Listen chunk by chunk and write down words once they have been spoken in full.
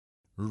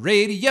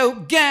Radio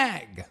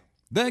Gag,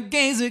 the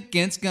Gays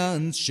Against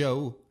Guns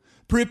show.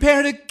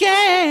 Prepare to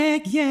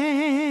gag,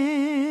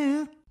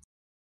 yeah.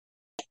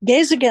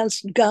 Gays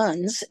Against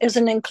Guns is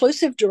an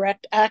inclusive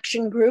direct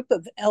action group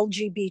of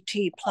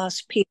LGBT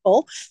plus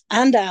people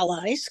and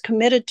allies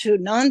committed to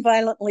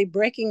nonviolently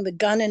breaking the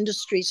gun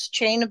industry's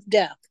chain of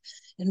death.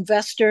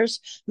 Investors,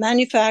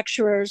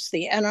 manufacturers,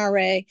 the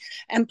NRA,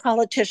 and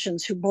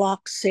politicians who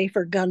block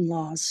safer gun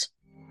laws.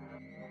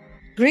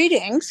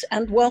 Greetings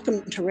and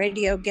welcome to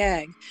Radio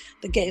Gag,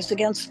 the Gays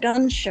Against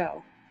Guns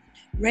show.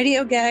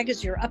 Radio Gag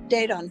is your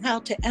update on how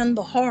to end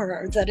the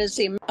horror that is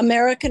the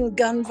American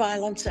gun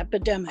violence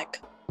epidemic.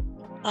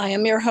 I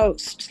am your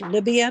host,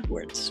 Libby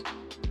Edwards.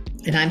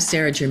 And I'm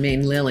Sarah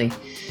Germain Lilly.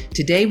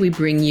 Today we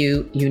bring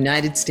you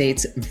United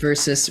States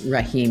versus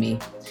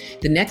Rahimi.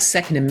 The next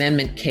Second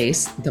Amendment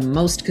case, the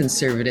most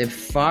conservative,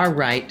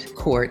 far-right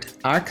court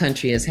our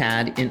country has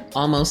had in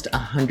almost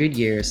 100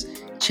 years,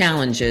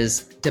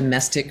 challenges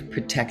domestic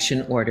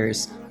protection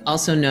orders,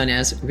 also known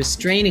as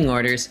restraining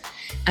orders,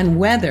 and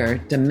whether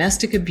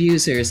domestic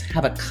abusers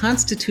have a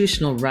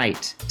constitutional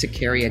right to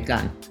carry a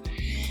gun.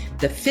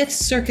 The Fifth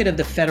Circuit of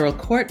the federal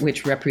court,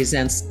 which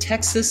represents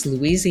Texas,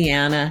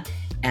 Louisiana,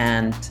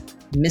 and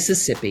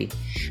Mississippi,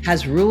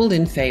 has ruled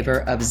in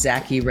favor of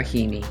Zaki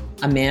Rahimi,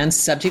 a man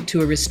subject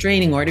to a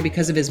restraining order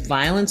because of his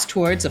violence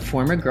towards a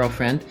former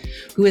girlfriend,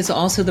 who is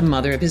also the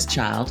mother of his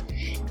child,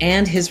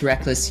 and his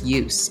reckless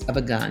use of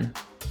a gun.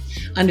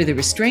 Under the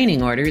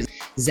restraining order,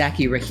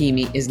 Zaki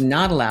Rahimi is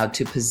not allowed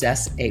to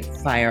possess a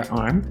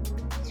firearm,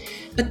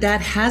 but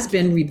that has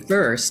been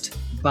reversed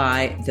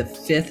by the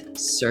Fifth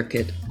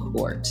Circuit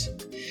Court.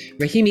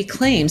 Rahimi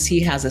claims he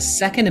has a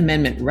Second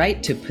Amendment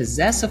right to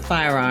possess a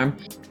firearm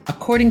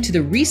according to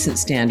the recent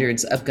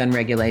standards of gun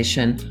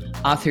regulation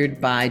authored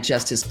by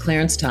Justice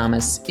Clarence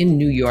Thomas in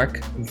New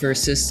York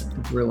versus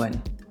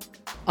Bruin.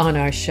 On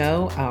our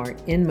show, our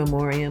in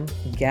memoriam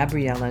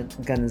Gabriela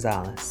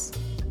Gonzalez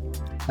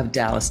of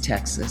Dallas,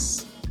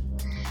 Texas.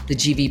 The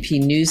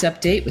GVP News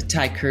Update with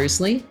Ty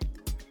Kersley,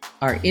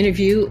 our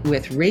interview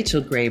with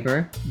Rachel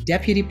Graber,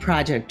 Deputy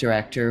Project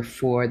Director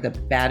for the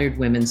Battered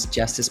Women's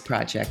Justice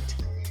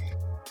Project.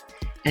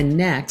 And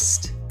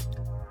next,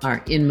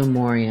 our in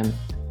memoriam.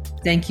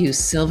 Thank you,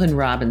 Sylvan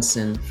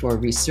Robinson, for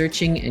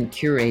researching and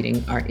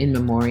curating our in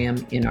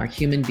memoriam in our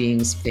Human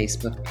Beings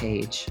Facebook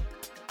page.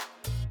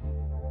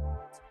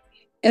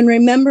 In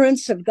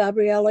remembrance of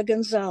Gabriela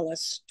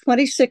Gonzalez,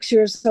 26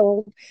 years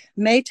old,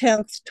 May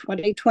 10th,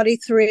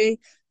 2023,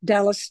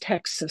 Dallas,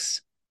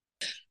 Texas.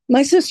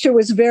 My sister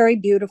was very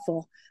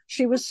beautiful.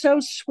 She was so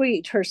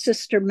sweet, her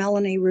sister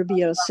Melanie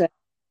Rubio said.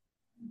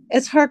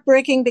 It's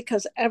heartbreaking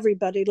because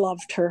everybody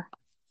loved her.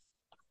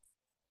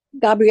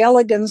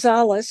 Gabriela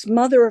Gonzalez,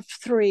 mother of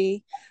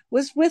three,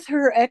 was with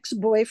her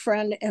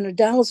ex-boyfriend in a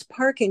Dallas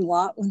parking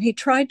lot when he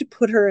tried to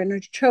put her in a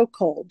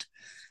chokehold.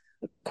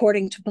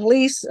 According to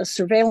police, a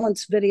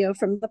surveillance video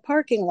from the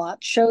parking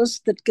lot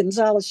shows that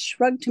Gonzalez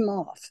shrugged him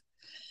off.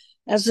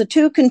 As the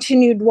two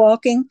continued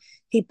walking,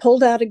 he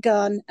pulled out a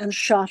gun and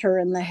shot her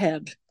in the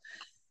head.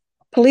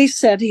 Police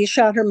said he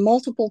shot her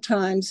multiple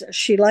times as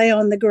she lay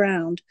on the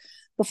ground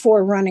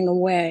before running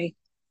away.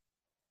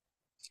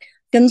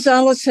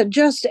 Gonzalez had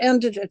just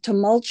ended a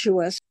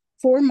tumultuous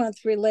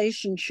 4-month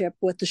relationship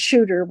with the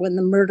shooter when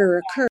the murder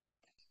occurred.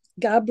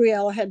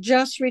 Gabrielle had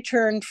just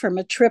returned from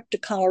a trip to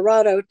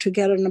Colorado to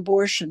get an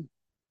abortion.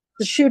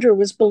 The shooter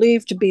was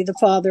believed to be the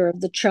father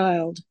of the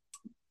child.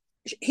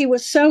 He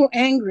was so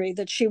angry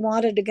that she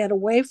wanted to get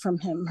away from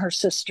him, her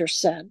sister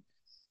said.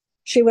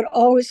 She would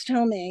always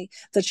tell me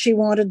that she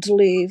wanted to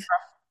leave,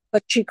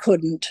 but she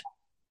couldn't.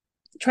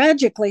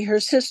 Tragically, her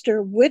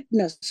sister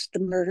witnessed the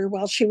murder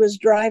while she was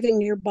driving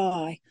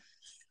nearby.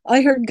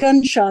 I heard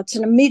gunshots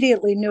and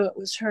immediately knew it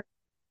was her.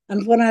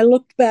 And when I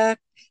looked back,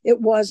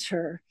 it was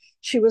her.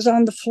 She was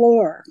on the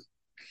floor.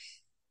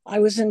 I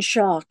was in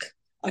shock.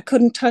 I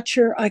couldn't touch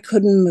her. I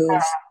couldn't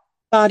move.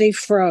 Body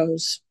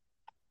froze.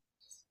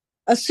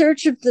 A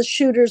search of the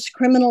shooter's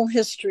criminal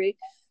history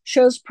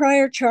shows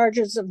prior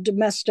charges of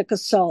domestic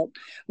assault,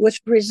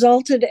 which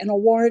resulted in a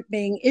warrant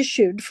being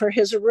issued for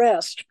his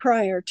arrest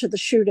prior to the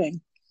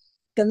shooting.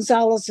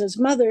 Gonzalez's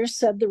mother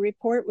said the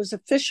report was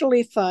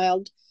officially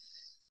filed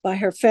by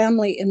her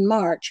family in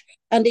March,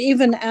 and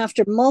even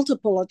after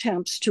multiple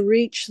attempts to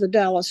reach the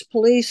Dallas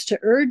police to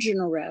urge an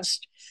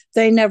arrest,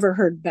 they never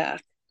heard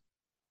back.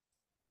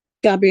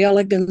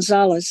 Gabriela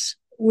Gonzalez,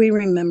 we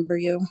remember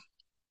you.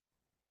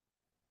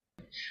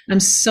 I'm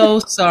so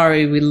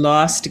sorry we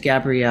lost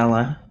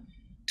Gabriela,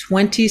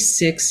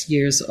 26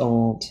 years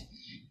old.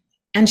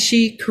 And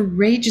she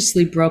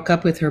courageously broke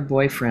up with her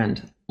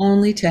boyfriend,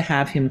 only to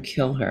have him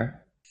kill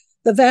her.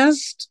 The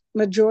vast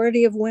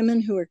majority of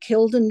women who are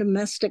killed in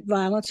domestic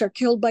violence are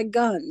killed by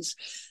guns,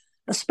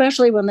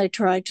 especially when they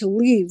try to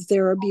leave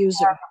their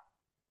abuser.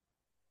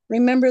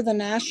 Remember, the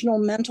National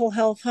Mental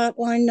Health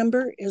Hotline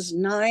number is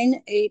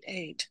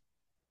 988.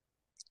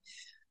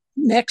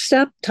 Next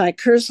up, Ty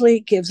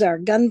Kersley gives our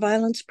gun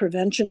violence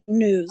prevention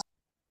news.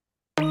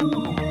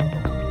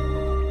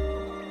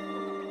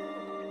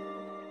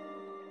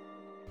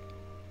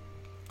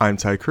 I'm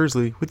Ty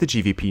Kersley with the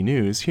GVP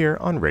News here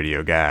on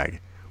Radio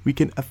Gag. We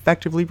can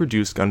effectively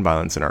reduce gun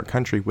violence in our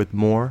country with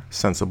more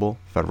sensible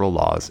federal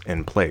laws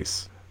in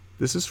place.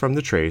 This is from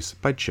The Trace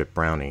by Chip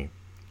Brownie.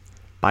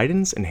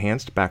 Biden's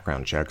enhanced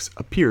background checks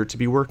appear to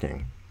be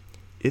working.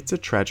 It's a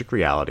tragic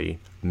reality.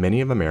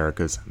 Many of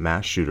America's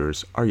mass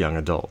shooters are young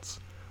adults.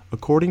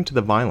 According to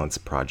the Violence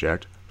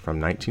Project, from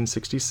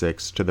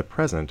 1966 to the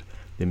present,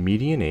 the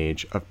median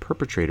age of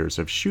perpetrators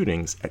of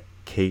shootings at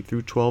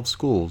K-12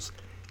 schools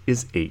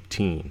is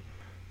 18.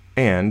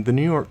 And the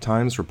New York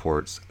Times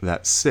reports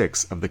that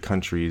 6 of the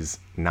country's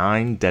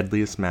 9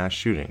 deadliest mass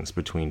shootings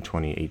between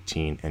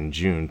 2018 and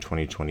June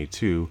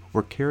 2022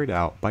 were carried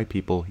out by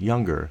people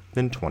younger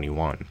than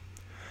 21.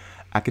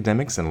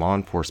 Academics and law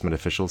enforcement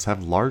officials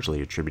have largely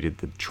attributed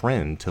the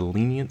trend to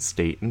lenient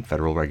state and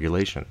federal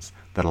regulations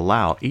that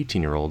allow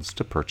 18-year-olds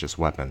to purchase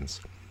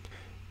weapons.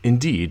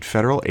 Indeed,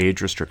 federal age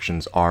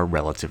restrictions are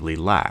relatively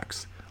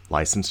lax.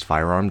 Licensed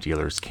firearm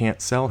dealers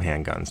can't sell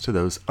handguns to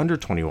those under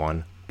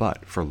 21,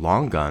 but for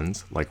long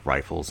guns, like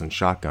rifles and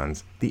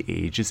shotguns, the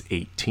age is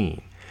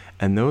 18,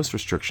 and those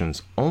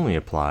restrictions only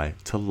apply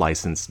to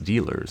licensed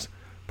dealers.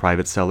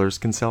 Private sellers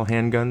can sell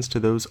handguns to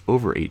those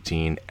over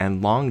 18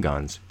 and long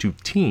guns to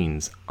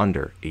teens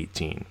under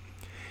 18.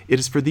 It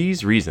is for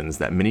these reasons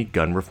that many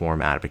gun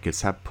reform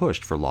advocates have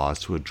pushed for laws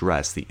to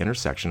address the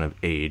intersection of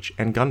age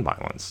and gun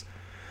violence.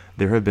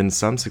 There have been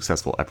some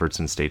successful efforts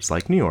in states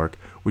like New York,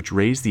 which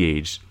raised the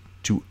age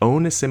to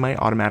own a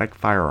semi-automatic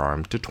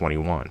firearm to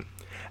 21,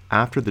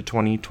 after the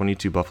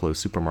 2022 Buffalo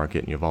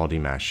supermarket and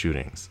Uvalde mass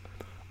shootings.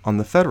 On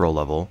the federal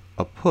level,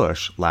 a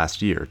push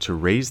last year to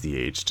raise the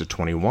age to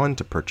 21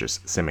 to purchase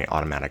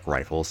semi-automatic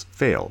rifles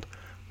failed,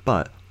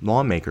 but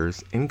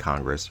lawmakers in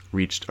Congress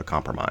reached a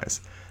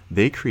compromise.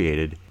 They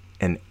created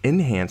an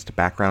enhanced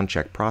background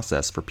check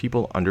process for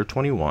people under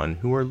 21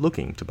 who are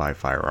looking to buy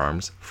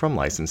firearms from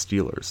licensed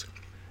dealers.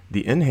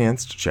 The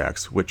enhanced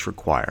checks, which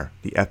require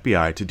the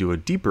FBI to do a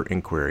deeper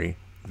inquiry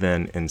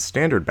than in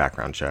standard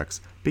background checks,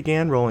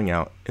 began rolling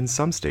out in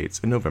some states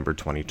in November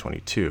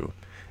 2022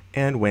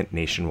 and went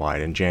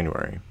nationwide in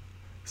January.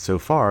 So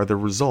far, the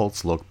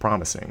results look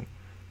promising.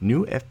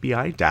 New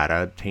FBI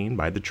data obtained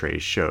by the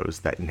Trace shows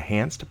that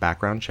enhanced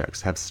background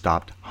checks have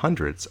stopped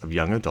hundreds of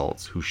young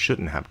adults who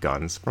shouldn't have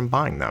guns from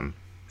buying them.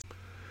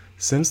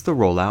 Since the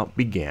rollout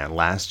began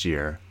last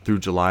year through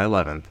July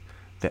 11th,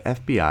 the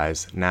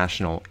FBI's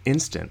National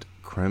Instant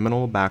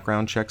Criminal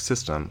Background Check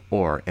System,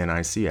 or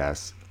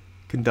NICS,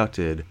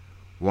 conducted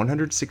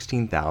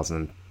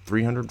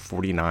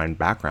 116,349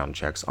 background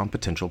checks on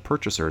potential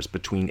purchasers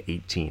between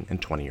 18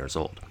 and 20 years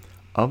old.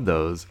 Of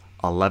those,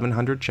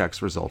 1,100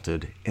 checks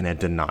resulted in a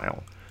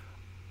denial.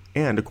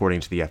 And according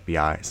to the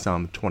FBI,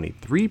 some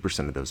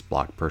 23% of those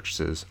blocked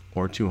purchases,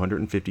 or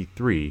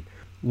 253,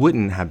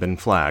 wouldn't have been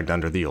flagged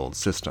under the old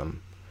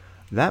system.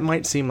 That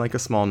might seem like a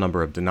small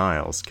number of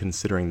denials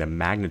considering the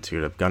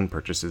magnitude of gun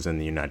purchases in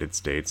the United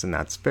States, and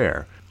that's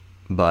fair.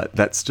 But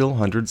that's still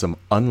hundreds of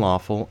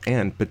unlawful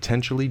and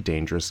potentially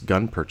dangerous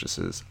gun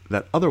purchases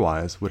that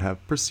otherwise would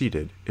have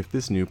proceeded if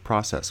this new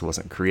process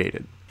wasn't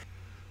created.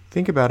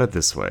 Think about it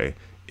this way.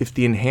 If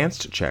the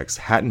enhanced checks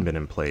hadn't been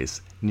in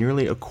place,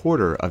 nearly a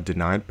quarter of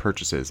denied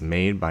purchases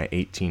made by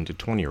 18 to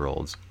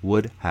 20-year-olds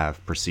would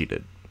have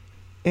proceeded.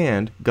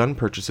 And gun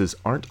purchases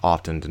aren't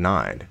often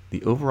denied.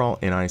 The overall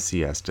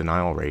NICS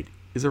denial rate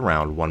is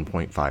around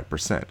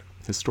 1.5%,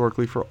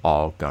 historically for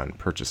all gun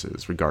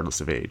purchases, regardless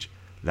of age.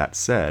 That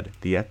said,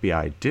 the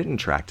FBI didn't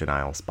track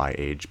denials by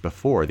age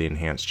before the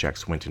enhanced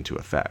checks went into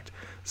effect,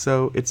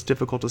 so it's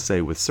difficult to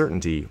say with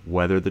certainty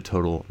whether the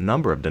total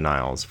number of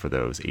denials for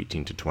those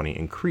 18 to 20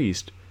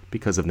 increased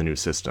because of the new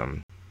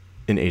system.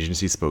 An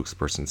agency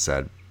spokesperson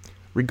said,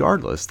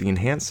 "Regardless, the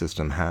enhanced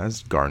system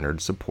has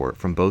garnered support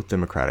from both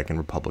Democratic and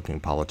Republican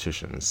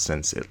politicians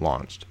since it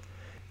launched.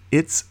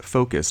 It's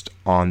focused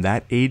on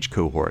that age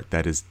cohort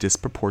that is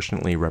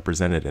disproportionately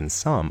represented in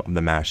some of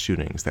the mass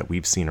shootings that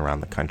we've seen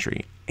around the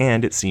country,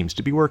 and it seems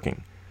to be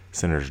working,"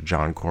 Senator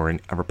John Cornyn,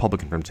 a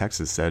Republican from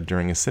Texas, said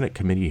during a Senate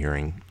committee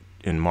hearing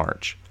in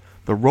March.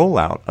 The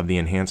rollout of the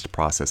enhanced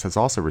process has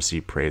also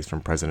received praise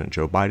from President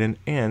Joe Biden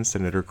and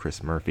Senator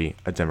Chris Murphy,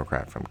 a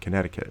Democrat from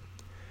Connecticut.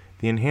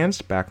 The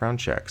enhanced background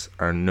checks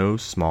are no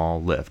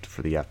small lift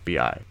for the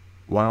FBI.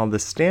 While the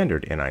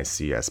standard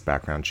NICS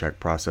background check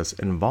process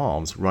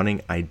involves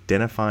running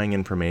identifying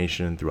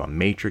information through a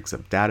matrix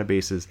of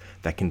databases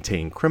that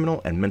contain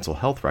criminal and mental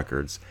health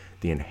records,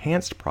 the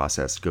enhanced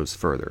process goes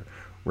further,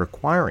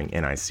 requiring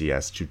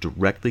NICS to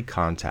directly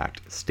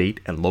contact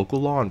state and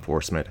local law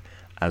enforcement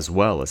as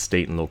well as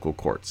state and local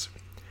courts.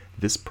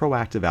 This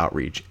proactive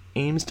outreach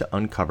aims to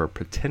uncover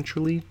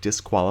potentially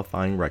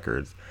disqualifying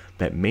records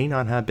that may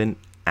not have been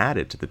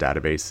added to the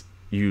database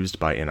used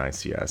by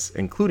NICS,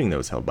 including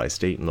those held by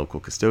state and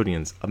local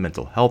custodians of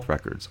mental health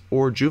records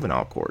or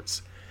juvenile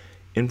courts,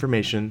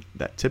 information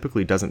that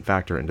typically doesn't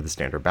factor into the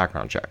standard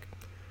background check.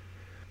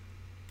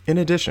 In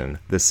addition,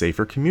 the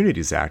Safer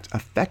Communities Act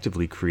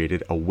effectively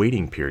created a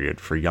waiting period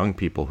for young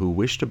people who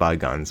wish to buy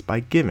guns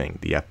by giving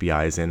the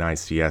FBI's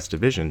NICS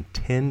division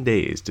 10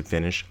 days to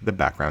finish the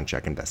background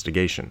check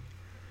investigation.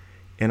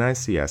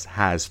 NICS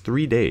has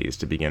 3 days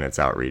to begin its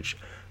outreach,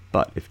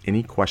 but if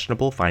any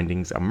questionable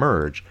findings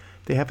emerge,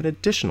 they have an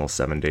additional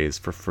 7 days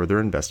for further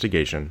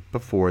investigation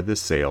before the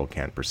sale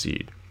can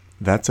proceed.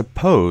 That's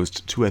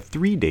opposed to a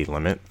 3-day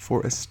limit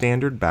for a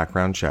standard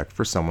background check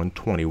for someone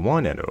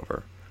 21 and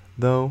over,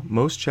 though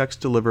most checks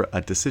deliver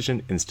a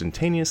decision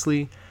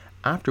instantaneously,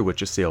 after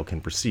which a sale can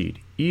proceed,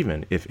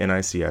 even if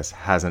NICS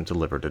hasn't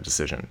delivered a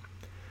decision.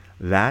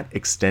 That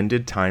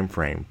extended time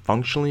frame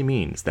functionally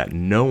means that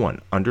no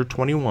one under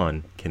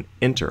 21 can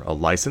enter a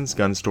licensed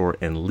gun store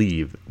and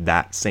leave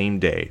that same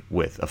day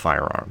with a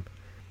firearm.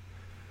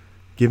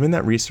 Given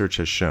that research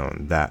has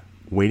shown that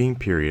waiting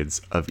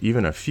periods of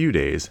even a few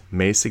days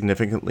may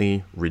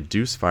significantly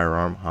reduce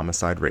firearm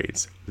homicide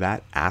rates,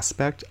 that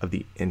aspect of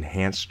the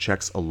enhanced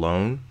checks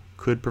alone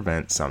could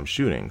prevent some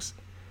shootings.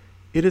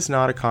 It is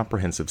not a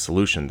comprehensive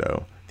solution,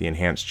 though. The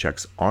enhanced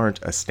checks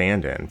aren't a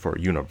stand-in for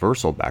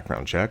universal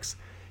background checks.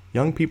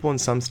 Young people in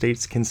some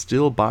states can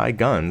still buy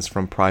guns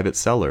from private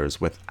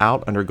sellers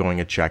without undergoing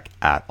a check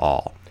at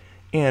all.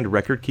 And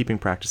record-keeping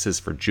practices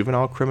for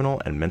juvenile,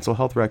 criminal, and mental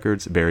health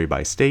records vary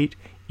by state,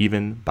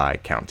 even by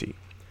county.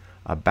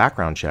 A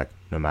background check,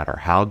 no matter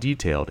how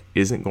detailed,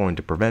 isn't going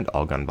to prevent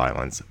all gun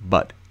violence,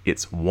 but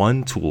it's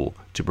one tool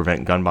to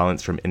prevent gun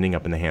violence from ending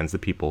up in the hands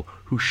of people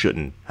who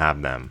shouldn't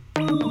have them.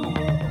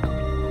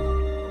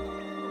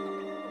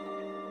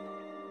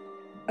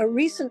 A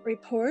recent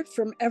report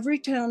from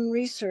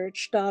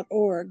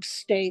everytownresearch.org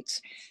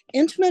states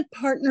intimate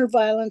partner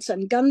violence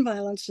and gun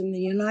violence in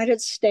the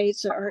United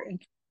States are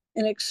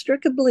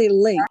inextricably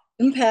linked,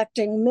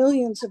 impacting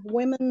millions of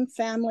women,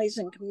 families,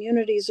 and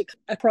communities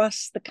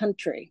across the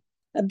country.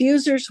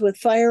 Abusers with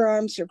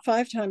firearms are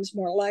 5 times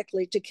more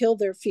likely to kill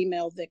their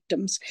female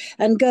victims,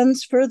 and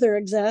guns further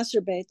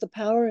exacerbate the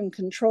power and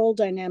control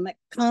dynamic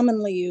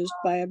commonly used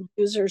by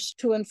abusers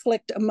to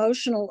inflict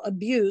emotional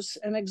abuse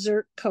and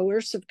exert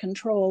coercive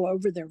control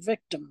over their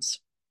victims.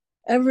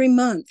 Every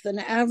month, an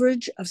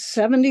average of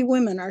 70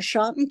 women are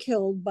shot and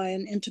killed by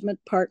an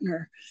intimate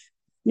partner.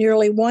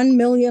 Nearly 1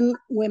 million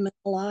women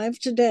alive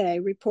today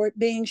report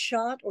being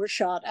shot or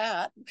shot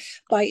at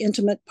by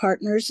intimate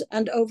partners,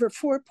 and over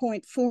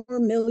 4.4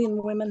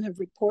 million women have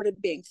reported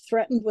being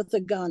threatened with a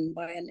gun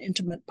by an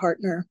intimate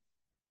partner.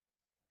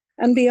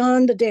 And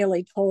beyond the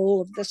daily toll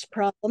of this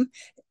problem,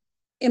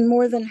 in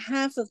more than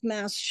half of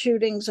mass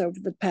shootings over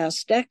the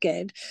past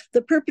decade,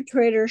 the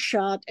perpetrator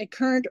shot a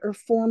current or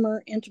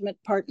former intimate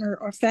partner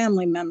or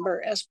family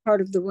member as part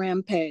of the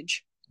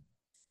rampage.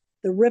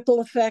 The ripple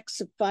effects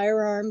of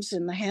firearms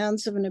in the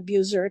hands of an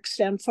abuser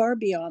extend far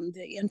beyond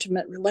the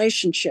intimate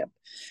relationship,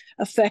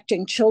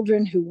 affecting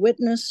children who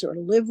witness or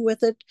live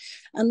with it,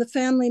 and the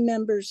family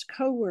members,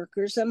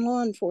 co-workers, and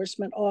law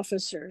enforcement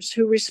officers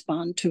who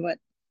respond to it.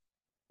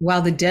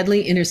 While the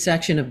deadly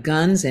intersection of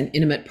guns and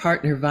intimate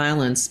partner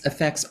violence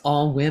affects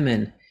all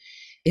women,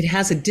 it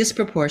has a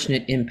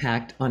disproportionate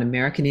impact on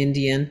American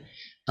Indian,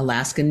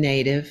 Alaska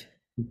Native,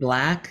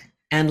 Black,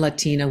 and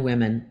Latina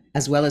women,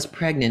 as well as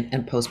pregnant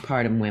and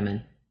postpartum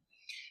women.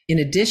 In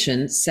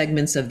addition,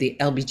 segments of the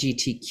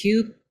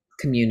LGBTQ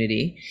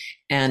community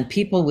and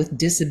people with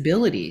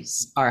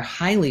disabilities are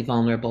highly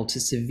vulnerable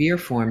to severe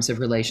forms of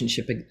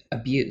relationship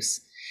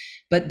abuse.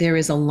 But there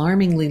is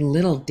alarmingly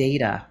little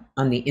data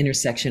on the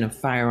intersection of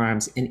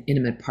firearms and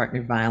intimate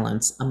partner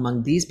violence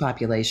among these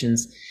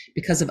populations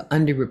because of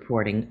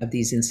underreporting of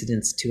these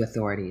incidents to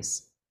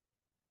authorities.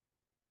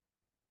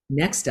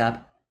 Next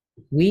up,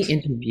 we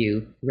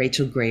interview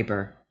Rachel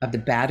Graber of the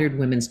Battered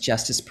Women's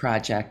Justice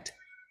Project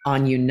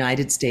on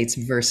United States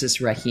versus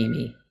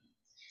Rahimi.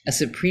 A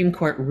Supreme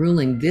Court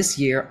ruling this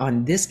year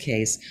on this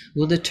case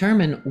will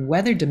determine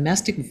whether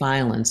domestic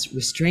violence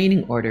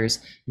restraining orders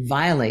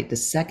violate the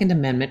Second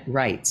Amendment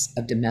rights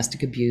of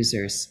domestic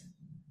abusers.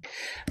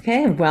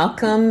 Okay,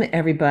 welcome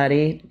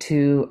everybody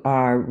to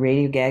our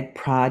Radio Gag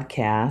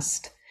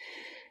podcast.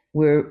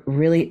 We're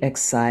really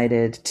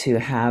excited to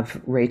have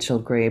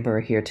Rachel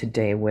Graber here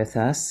today with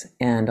us,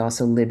 and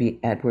also Libby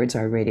Edwards,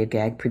 our Radio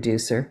Gag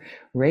producer.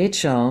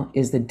 Rachel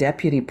is the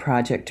Deputy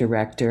Project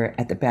Director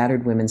at the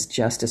Battered Women's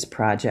Justice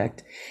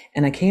Project,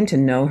 and I came to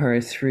know her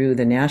through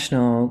the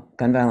National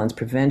Gun Violence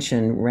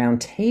Prevention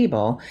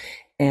Roundtable,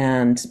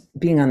 and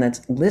being on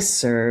that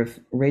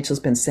listserv, Rachel's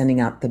been sending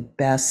out the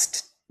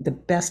best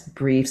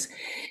briefs,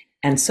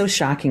 and so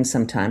shocking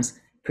sometimes,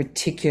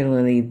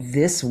 particularly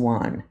this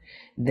one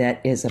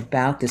that is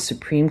about the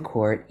Supreme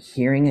Court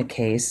hearing a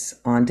case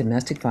on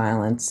domestic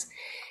violence,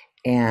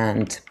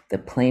 and the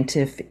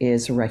plaintiff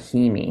is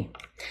Rahimi.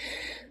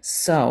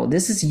 So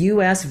this is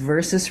U.S.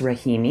 versus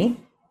Rahimi.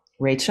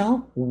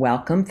 Rachel,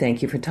 welcome.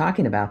 Thank you for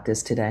talking about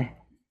this today.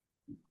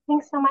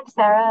 Thanks so much,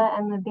 Sarah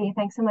and Libby.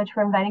 Thanks so much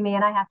for inviting me.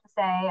 And I have to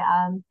say,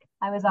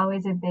 I was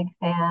always a big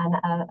fan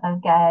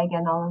of GAG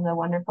and all of the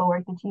wonderful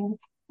work that you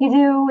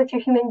do with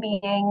your human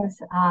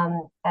beings.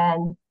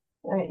 And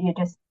you're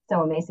just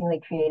so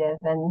amazingly creative,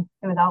 and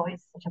it was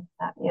always such a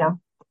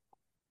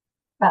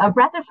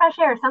breath of fresh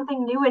air,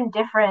 something new and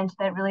different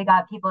that really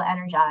got people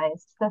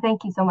energized. So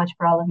thank you so much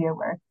for all of your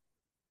work.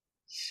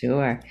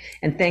 Sure.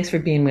 And thanks for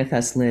being with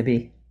us,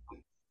 Libby.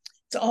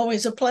 It's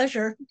always a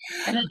pleasure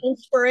and an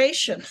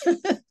inspiration.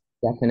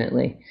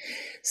 Definitely.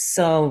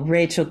 So,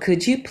 Rachel,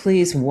 could you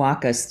please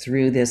walk us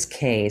through this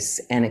case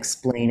and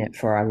explain it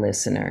for our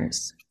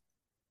listeners?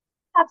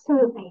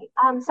 Absolutely.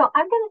 So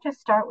I'm going to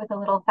just start with a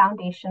little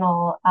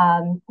foundational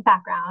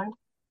background,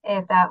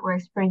 if that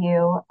works for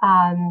you.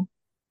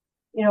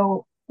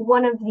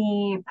 One of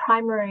the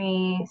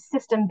primary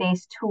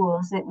system-based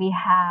tools that we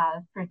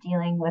have for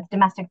dealing with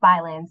domestic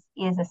violence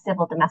is a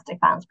civil domestic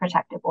violence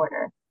protective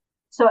order.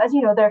 So as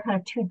you know, there are kind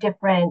of two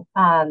different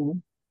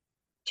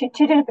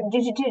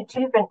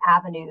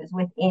avenues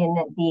within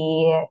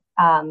the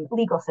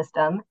legal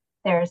system.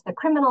 There's the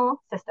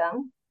criminal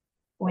system,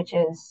 which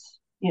is,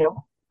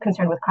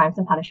 concerned with crimes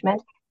and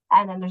punishment.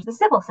 And then there's the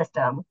civil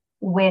system,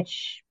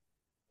 which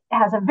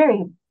has a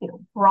very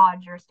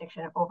broad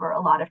jurisdiction over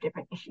a lot of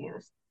different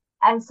issues.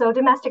 And so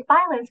domestic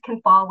violence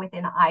can fall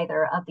within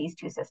either of these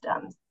two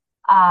systems.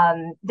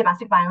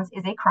 Domestic violence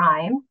is a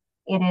crime.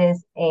 It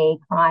is a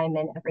crime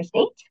in every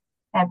state,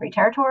 every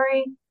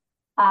territory.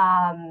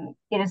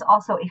 It is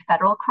also a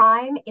federal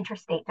crime,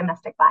 interstate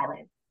domestic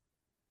violence.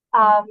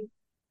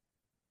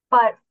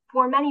 But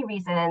for many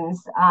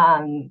reasons,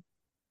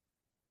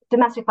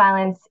 domestic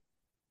violence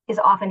is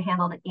often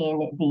handled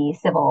in the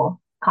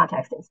civil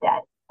context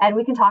instead. And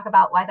we can talk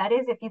about why that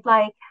is if you'd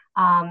like.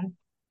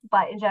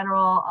 But in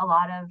general, a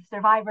lot of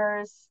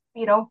survivors,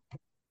 they don't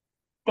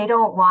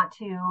want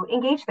to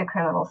engage the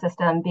criminal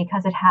system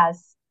because it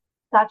has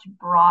such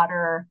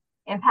broader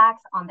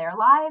impacts on their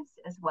lives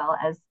as well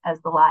as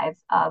the lives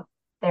of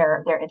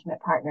their intimate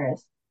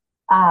partners.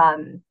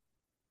 So,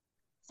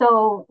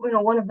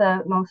 one of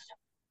the most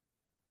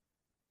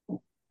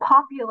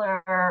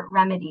popular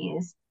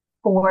remedies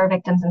for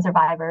victims and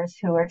survivors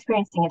who are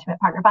experiencing intimate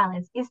partner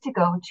violence is to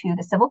go to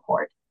the civil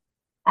court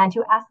and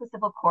to ask the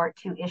civil court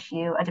to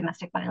issue a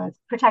domestic violence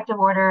protective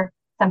order.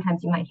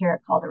 Sometimes you might hear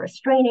it called a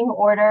restraining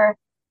order.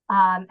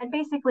 And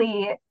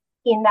basically,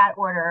 in that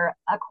order,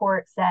 a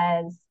court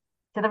says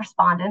to the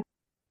respondent,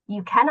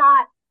 you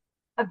cannot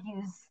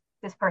abuse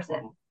this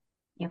person.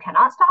 You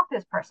cannot stalk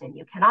this person.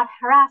 You cannot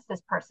harass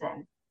this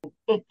person.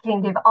 It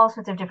can give all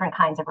sorts of different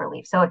kinds of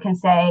relief. So it can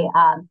say,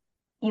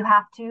 you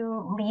have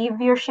to leave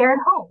your shared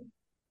home.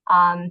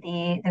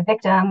 The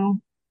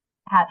victim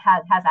has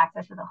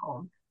access to the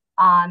home.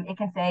 It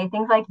can say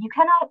things like you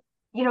cannot,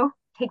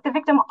 take the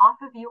victim off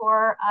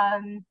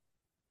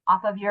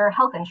of your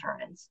health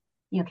insurance.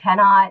 You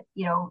cannot,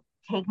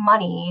 take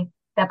money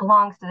that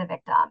belongs to the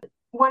victim.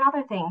 One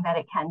other thing that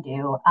it can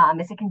do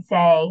is it can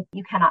say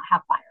you cannot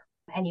have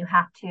firearms and you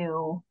have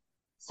to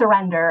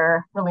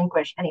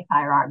relinquish any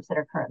firearms that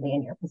are currently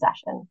in your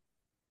possession.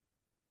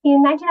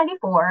 In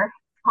 1994,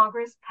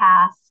 Congress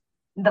passed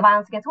the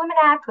Violence Against Women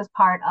Act, was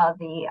part of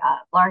the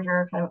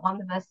larger kind of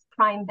omnibus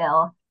crime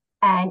bill.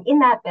 And in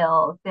that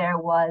bill, there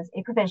was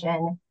a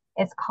provision.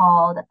 It's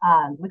called,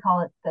 we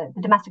call it the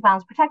Domestic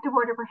Violence Protective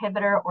Order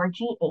Prohibitor, or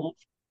G8.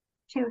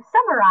 To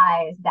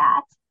summarize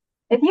that,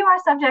 if you are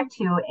subject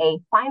to a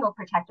final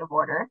protective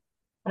order,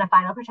 and a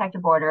final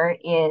protective order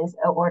is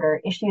an order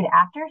issued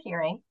after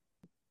hearing,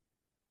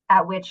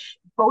 at which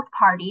both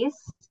parties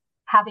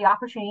have the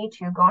opportunity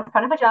to go in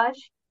front of a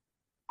judge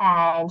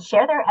and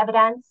share their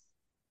evidence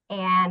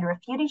and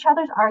refute each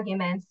other's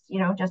arguments,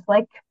 just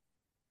like,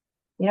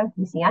 you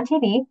see on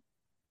TV.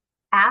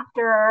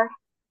 After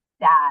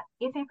that,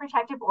 if a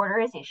protective order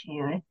is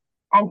issued,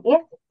 and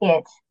if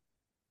it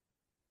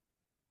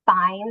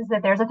finds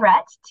that there's a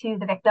threat to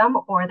the victim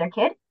or their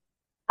kid,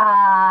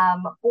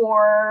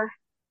 or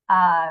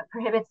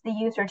prohibits the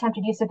use or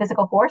attempted use of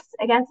physical force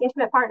against the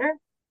intimate partner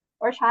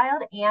or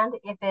child, and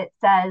if it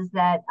says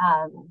that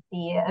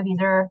the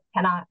abuser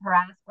cannot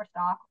harass or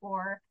stalk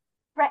or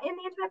threaten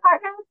the intimate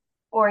partner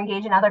or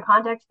engage in other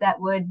conduct that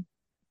would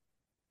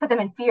put them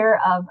in fear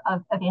of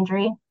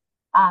injury,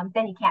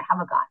 then you can't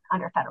have a gun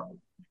under federal law.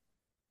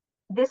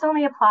 This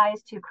only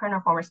applies to current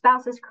or former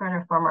spouses, current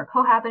or former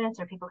cohabitants,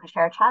 or people who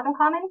share a child in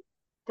common.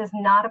 Does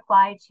not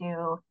apply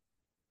to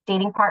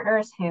dating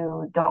partners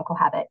who don't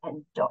cohabit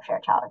and don't share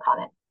a child in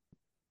common.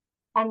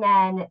 And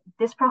then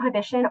this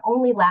prohibition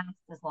only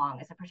lasts as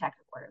long as a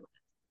protective order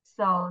lasts.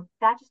 So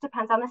that just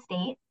depends on the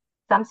state.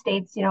 Some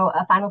states,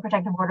 a final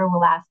protective order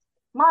will last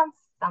months.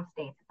 Some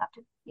states it's up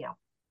to,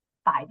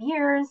 5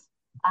 years.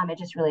 It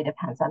just really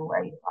depends on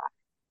where you are.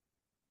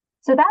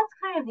 So that's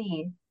kind of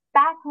the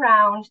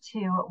background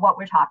to what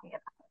we're talking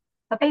about.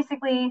 But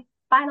basically,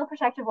 final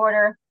protective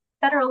order,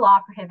 federal law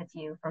prohibits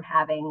you from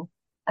having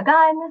a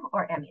gun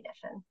or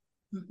ammunition.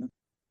 Mm-hmm.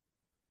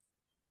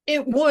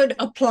 It would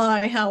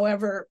apply,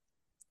 however,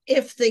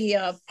 if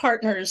the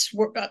partners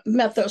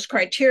met those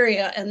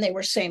criteria and they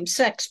were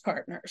same-sex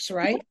partners,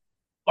 right?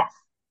 Yes.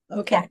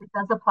 Okay. Yes, it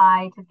does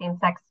apply to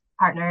same-sex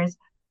partners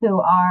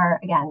who are,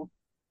 again,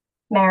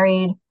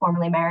 married,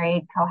 formerly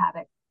married,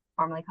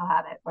 formerly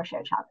cohabit, or share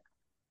a child.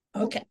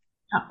 Okay.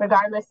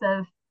 Regardless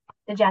of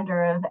the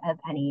gender of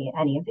any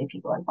of the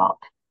people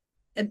involved.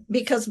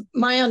 Because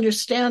my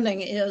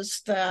understanding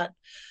is that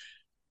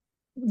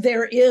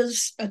there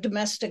is a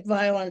domestic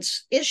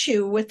violence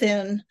issue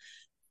within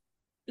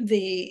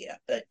the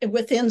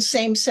within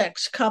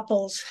same-sex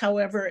couples.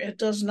 However, it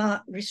does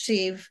not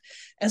receive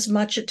as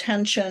much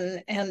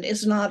attention and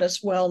is not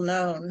as well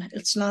known.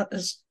 It's not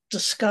as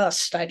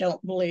discussed, I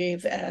don't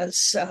believe,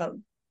 as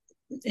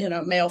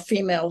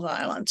male-female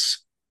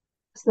violence.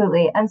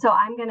 Absolutely. And so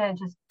I'm going to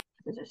just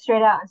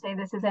straight out and say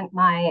this isn't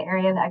my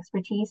area of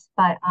expertise,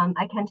 but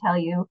I can tell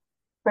you,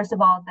 first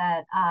of all,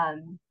 that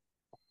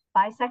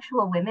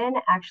bisexual women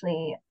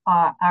actually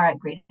are at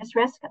greatest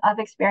risk of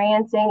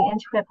experiencing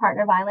intimate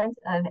partner violence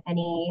of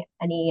any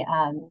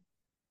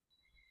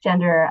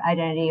gender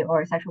identity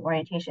or sexual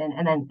orientation,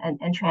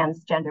 and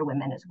transgender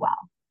women as well.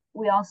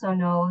 We also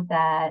know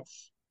that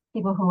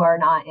people who are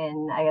not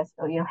in, I guess,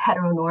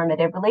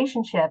 heteronormative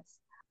relationships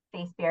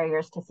face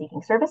barriers to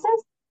seeking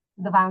services.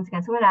 The Violence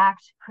Against Women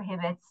Act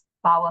prohibits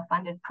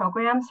VAWA-funded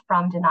programs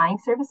from denying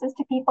services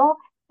to people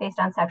based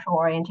on sexual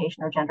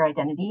orientation or gender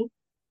identity.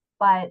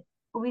 But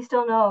we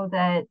still know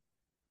that,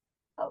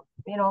 a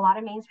lot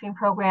of mainstream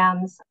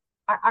programs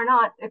are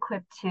not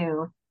equipped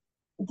to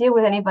deal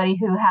with anybody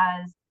who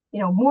has,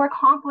 more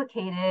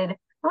complicated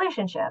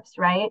relationships,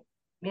 right?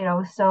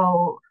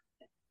 So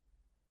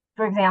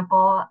for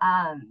example,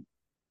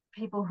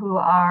 people who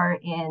are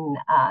in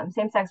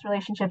same-sex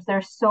relationships,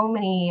 there's so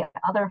many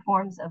other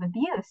forms of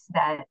abuse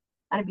that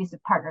an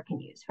abusive partner can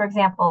use. For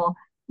example,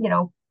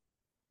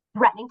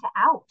 threatening to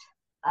out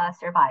a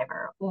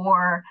survivor,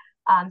 or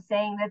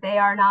saying that they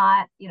are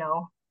not,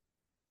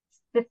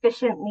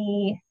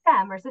 sufficiently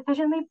femme or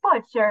sufficiently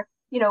butch, or,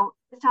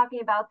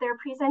 talking about their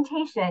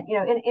presentation,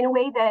 in a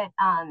way that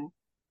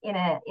in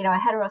a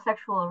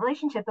heterosexual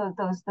relationship,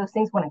 those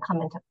things wouldn't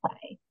come into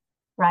play,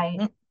 right?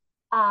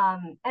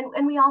 Mm-hmm.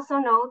 And we also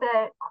know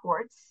that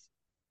courts,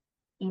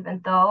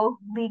 even though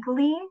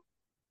legally,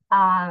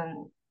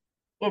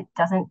 it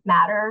doesn't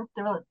matter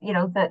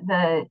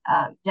the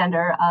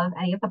gender of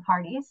any of the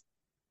parties,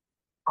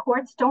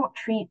 courts don't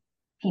treat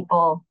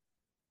people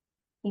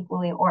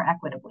equally or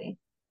equitably,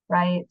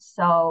 right?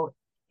 So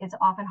it's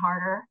often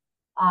harder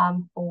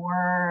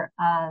for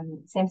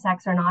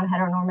same-sex or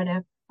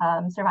non-heteronormative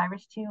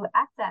survivors to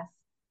access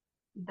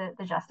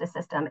the justice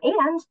system.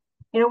 And,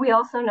 we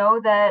also know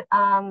that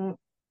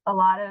a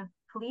lot of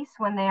police,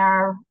 when they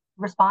are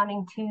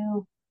responding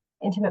to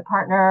intimate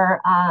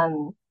partner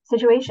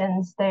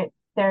situations,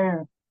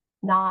 they're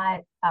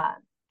not,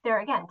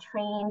 they're again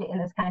trained in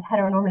this kind of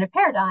heteronormative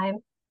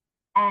paradigm.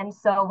 And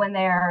so when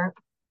they're,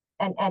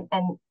 and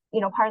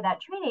part of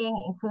that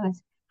training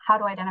includes how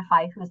to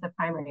identify who's the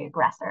primary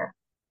aggressor.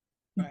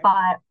 Right.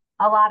 But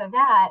a lot of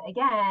that,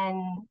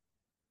 again,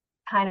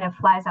 kind of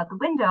flies out the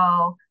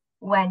window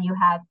when you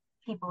have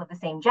people of the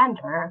same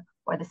gender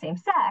or the same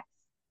sex,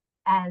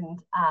 and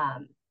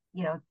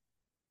they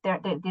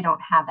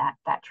don't have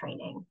that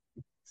training.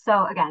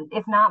 So again,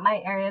 it's not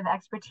my area of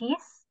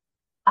expertise,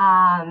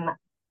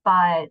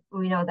 but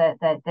we know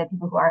that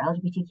people who are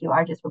LGBTQ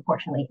are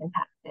disproportionately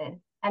impacted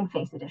and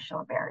face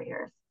additional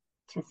barriers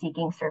to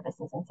seeking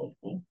services and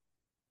safety.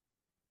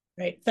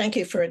 Great. Thank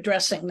you for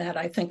addressing that.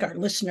 I think our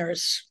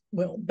listeners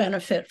will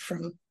benefit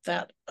from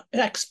that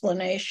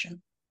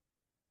explanation.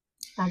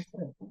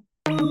 Absolutely.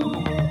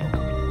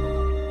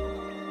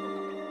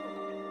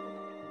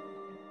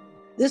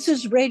 This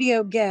is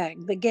Radio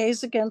Gag, the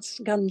Gays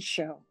Against Guns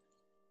show.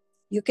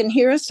 You can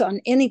hear us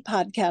on any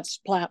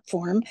podcast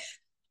platform.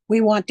 We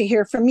want to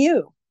hear from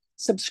you.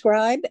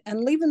 Subscribe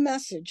and leave a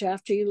message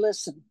after you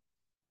listen.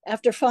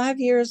 After 5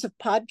 years of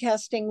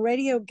podcasting,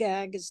 Radio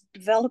Gag is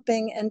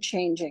developing and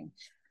changing.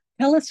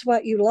 Tell us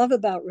what you love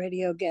about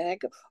Radio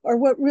Gag, or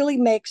what really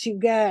makes you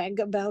gag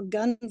about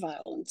gun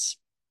violence.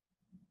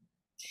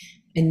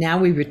 And now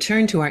we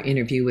return to our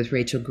interview with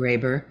Rachel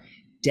Graber,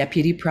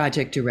 Deputy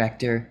Project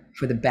Director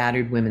for the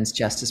Battered Women's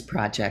Justice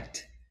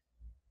Project.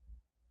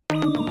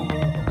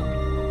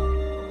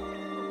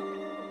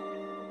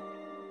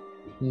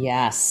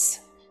 Yes.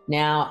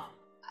 Now,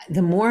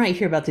 the more I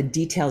hear about the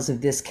details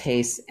of this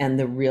case and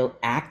the real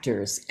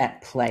actors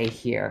at play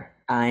here,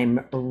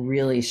 I'm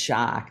really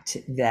shocked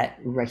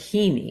that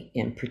Rahimi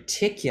in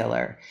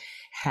particular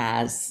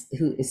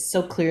who is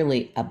so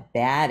clearly a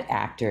bad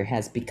actor,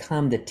 has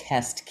become the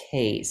test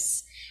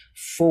case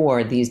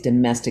for these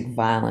domestic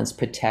violence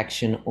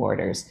protection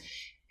orders.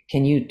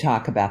 Can you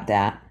talk about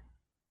that?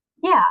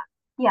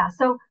 Yeah.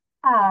 So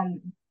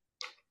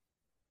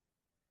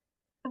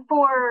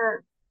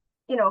for,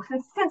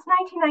 since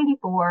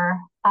 1994,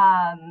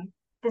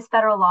 this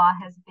federal law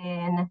has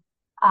been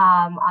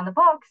on the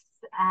books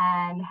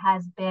and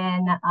has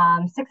been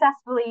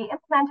successfully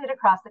implemented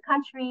across the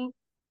country.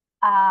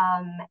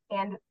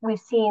 And we've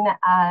seen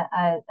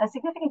a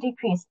significant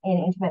decrease in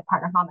intimate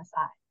partner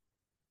homicide,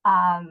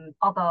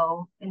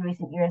 although in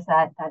recent years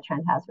that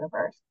trend has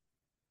reversed.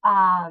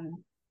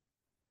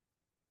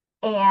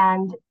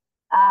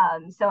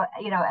 So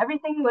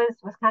everything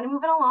was kind of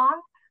moving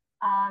along,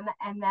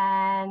 and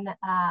then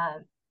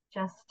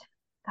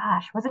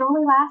was it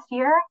only last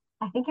year?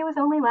 I think it was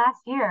only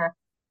last year.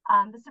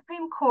 The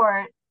Supreme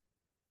Court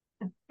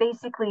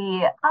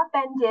basically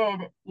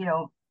upended,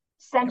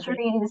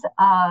 centuries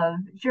of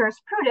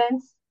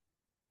jurisprudence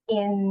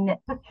in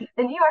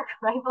the New York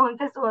Rifle and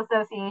Pistol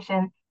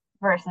Association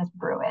versus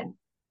Bruin.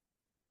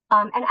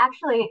 And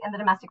actually, in the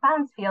domestic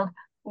violence field,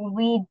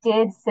 we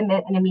did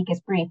submit an amicus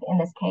brief in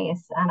this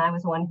case, and I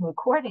was the one who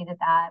coordinated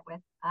that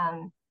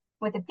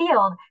with the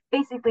field,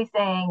 basically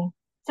saying,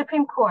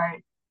 Supreme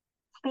Court,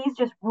 please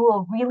just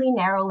rule really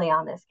narrowly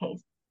on this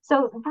case.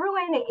 So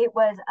Bruin, it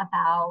was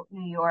about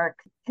New York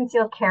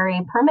concealed carry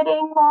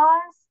permitting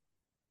laws,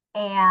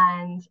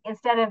 and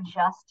instead of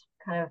just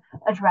kind of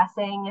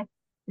addressing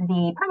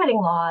the permitting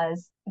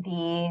laws,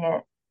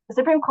 the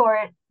Supreme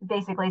Court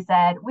basically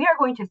said, we are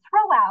going to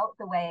throw out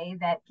the way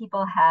that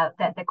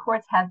that the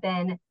courts have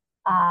been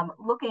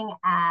looking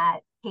at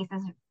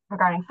cases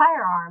regarding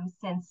firearms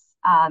since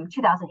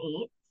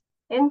 2008.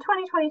 In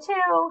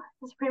 2022,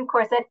 the Supreme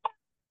Court said,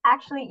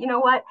 actually, you know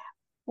what?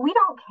 We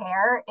don't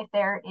care if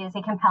there is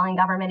a compelling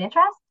government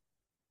interest.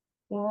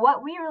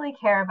 What we really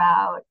care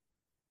about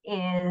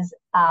is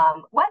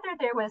whether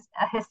there was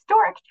a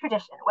historic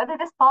tradition, whether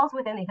this falls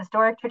within the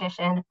historic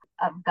tradition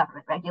of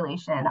government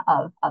regulation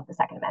of the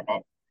Second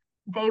Amendment.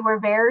 They were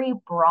very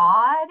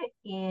broad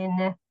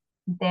in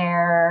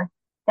their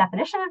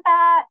definition of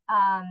that.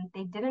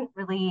 They didn't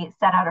really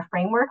set out a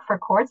framework for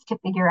courts to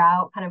figure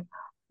out kind of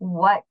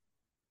what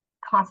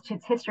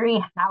constitutes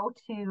history, how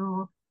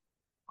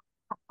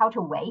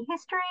to weigh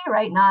history,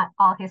 right? Not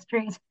all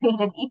history is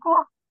created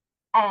equal.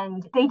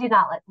 And they did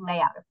not lay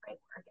out a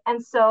framework.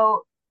 And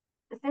so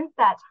since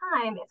that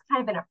time, it's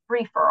kind of been a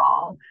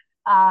free-for-all.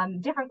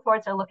 Different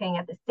courts are looking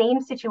at the same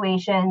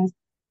situations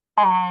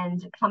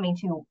and coming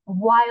to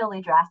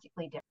wildly,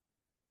 drastically different.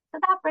 So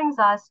that brings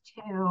us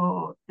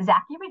to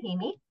Zaki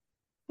Rahimi.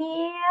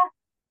 He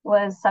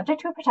was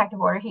subject to a protective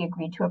order. He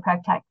agreed to a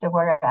protective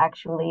order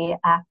actually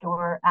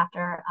after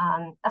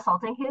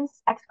assaulting his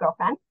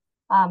ex-girlfriend,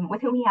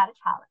 with whom he had a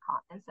child in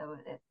common. So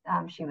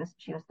she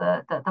was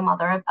the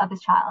mother of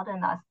his child,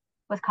 and thus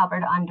was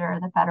covered under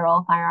the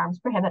federal firearms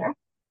prohibitor.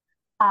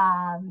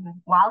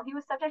 While he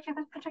was subject to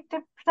this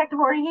protective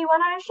order, he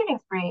went on a shooting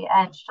spree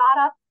and shot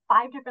up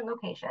 5 different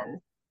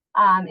locations,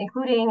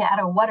 including at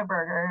a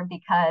Whataburger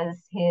because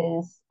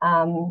his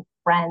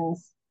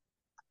friend's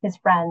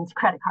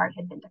credit card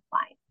had been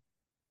declined.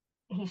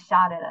 He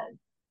shot at a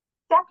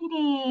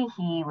deputy.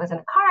 He was in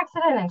a car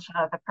accident and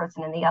shot at the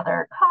person in the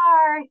other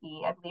car.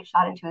 He, I believe,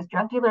 shot into his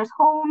drug dealer's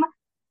home.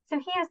 So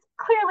he is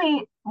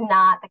clearly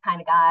not the kind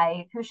of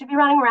guy who should be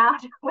running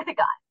around with a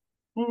gun.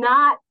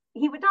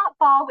 He would not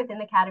fall within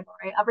the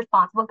category of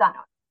responsible gun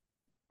owner,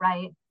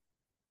 right?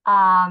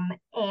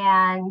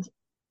 And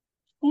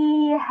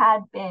he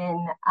had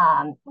been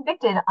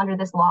convicted under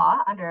this law,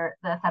 under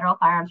the federal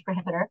firearms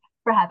prohibitor,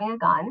 for having a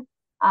gun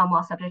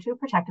while subject to a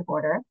protective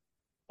order.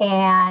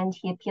 And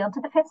he appealed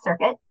to the Fifth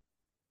Circuit,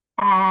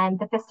 and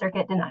the Fifth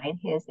Circuit denied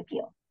his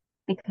appeal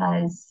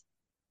because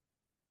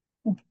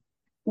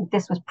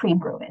this was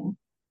pre-Bruin.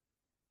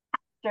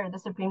 After the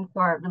Supreme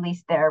Court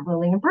released their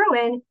ruling in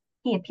Bruin,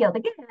 he appealed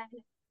again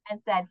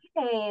and said,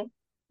 hey,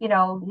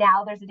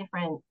 now there's a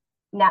different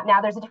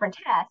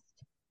test,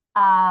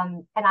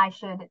 and I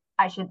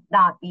should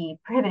not be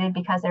prohibited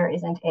because there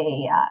isn't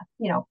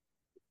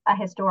a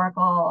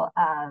historical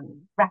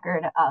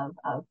record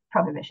of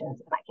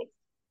prohibitions in my case.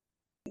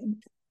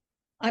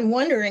 I'm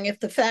wondering if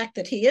the fact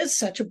that he is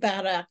such a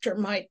bad actor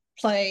might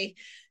play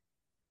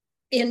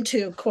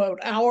into, quote,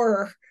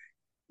 our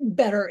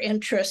better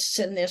interests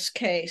in this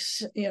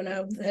case,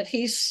 that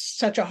he's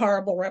such a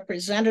horrible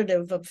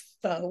representative of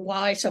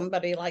why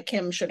somebody like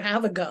him should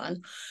have a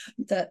gun,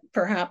 that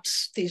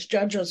perhaps these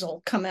judges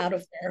will come out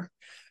of their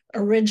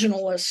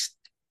originalist,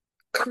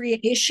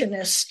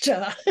 creationist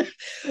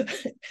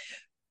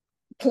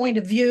point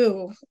of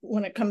view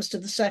when it comes to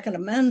the Second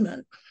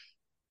Amendment.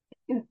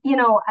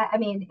 I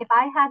mean, if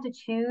I had to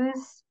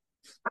choose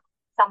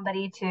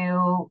somebody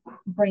to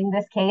bring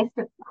this case,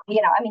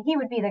 he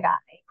would be the guy.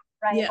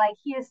 Right? Yeah. Like,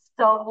 he is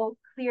so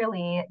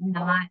clearly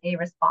not a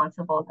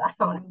responsible gun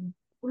owner.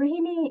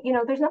 Rahimi,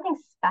 there's nothing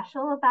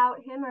special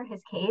about him or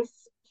his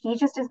case. He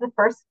just is the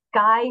first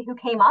guy who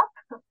came up,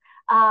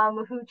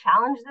 who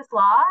challenged this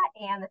law,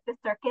 and the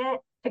Fifth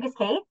Circuit took his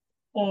case.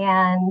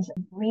 And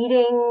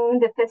reading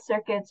the Fifth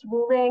Circuit's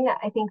ruling,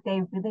 I think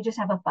they really just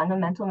have a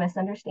fundamental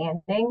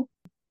misunderstanding,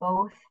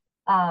 both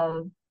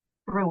of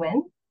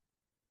Bruin,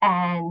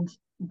 and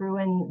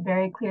Bruin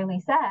very clearly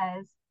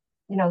says,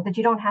 that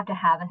you don't have to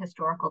have a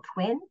historical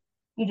twin.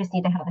 You just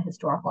need to have a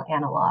historical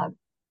analog.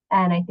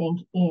 And I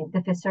think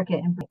the Fifth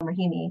Circuit and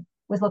Rahimi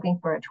was looking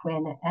for a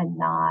twin and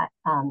not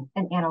an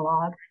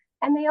analog.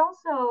 And they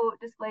also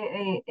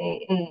display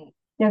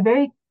a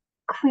very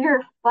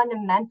clear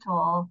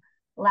fundamental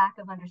lack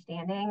of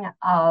understanding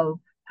of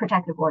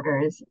protective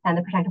orders and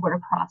the protective order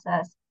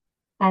process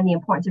and the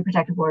importance of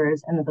protective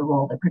orders and the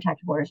role that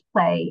protective orders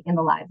play in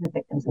the lives of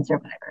victims and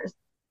survivors.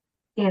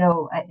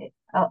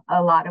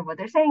 A lot of what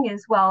they're saying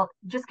is, well,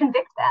 just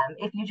convict them.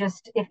 If you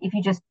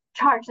just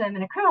charge them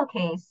in a criminal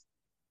case,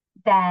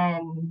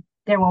 then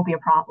there won't be a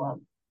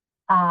problem.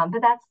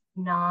 But that's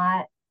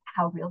not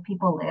how real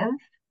people live,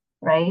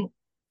 right?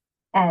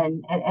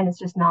 And it's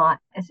just not,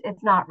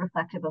 it's not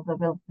reflective of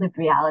the lived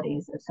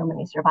realities of so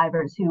many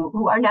survivors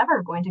who are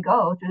never going to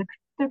go through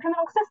the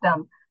criminal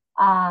system,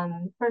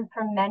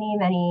 for many,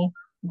 many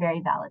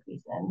very valid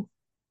reasons.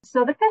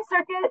 So the Fifth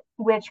Circuit,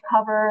 which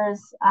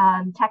covers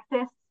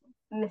Texas,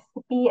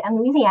 Mississippi, and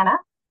Louisiana,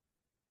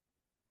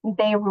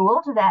 they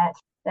ruled that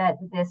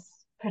this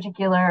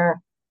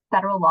particular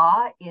federal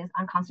law is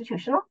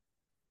unconstitutional.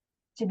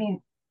 To be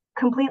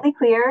completely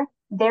clear,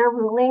 their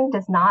ruling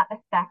does not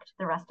affect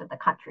the rest of the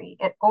country.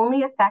 It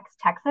only affects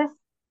Texas,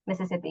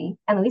 Mississippi,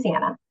 and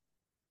Louisiana,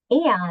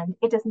 and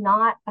it does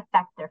not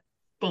affect their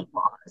state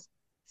laws.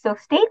 So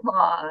state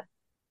law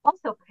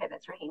also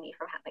prohibits Rahimi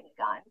from having a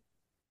gun,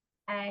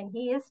 and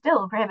he is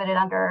still prohibited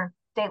under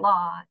state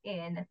law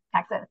in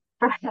Texas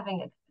from having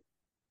a gun,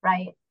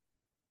 right?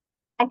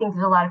 I think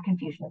there's a lot of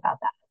confusion about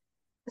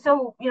that.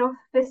 So,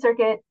 Fifth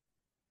Circuit,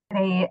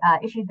 they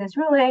issued this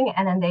ruling,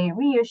 and then they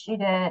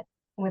reissued it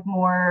with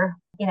more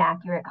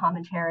inaccurate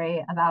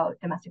commentary about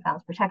domestic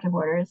violence protective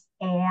orders.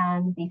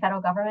 And the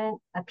federal government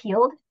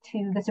appealed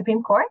to the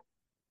Supreme Court,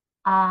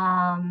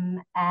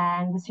 and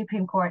the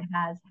Supreme Court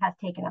has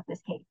taken up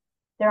this case.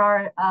 There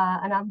are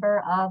a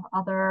number of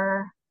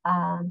other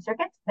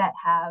circuits that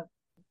have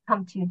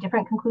come to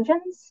different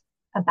conclusions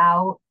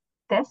about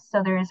this.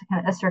 So there's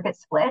kind of a circuit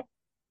split.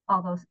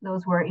 All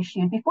those were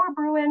issued before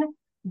Bruin,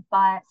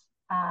 but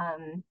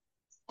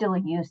still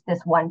used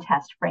this one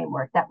test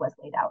framework that was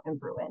laid out in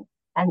Bruin,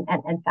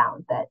 and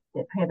found that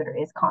the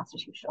prohibitor is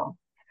constitutional.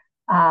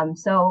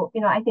 So,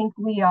 I think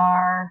we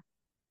are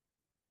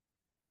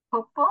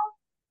hopeful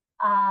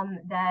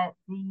that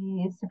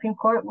the Supreme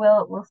Court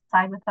will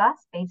side with us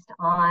based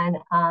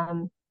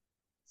on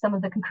some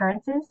of the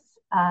concurrences,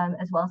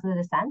 as well as the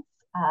dissents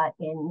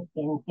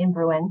in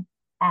Bruin,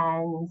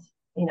 and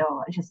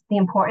just the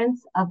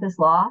importance of this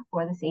law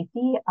for the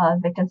safety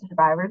of victims and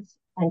survivors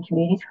and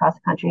communities across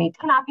the country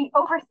cannot be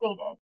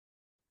overstated.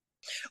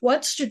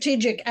 What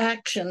strategic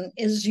action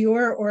is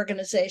your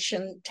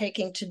organization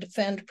taking to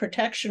defend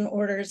protection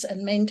orders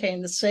and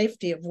maintain the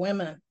safety of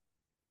women?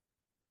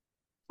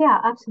 Yeah,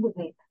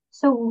 absolutely.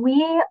 So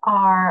we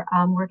are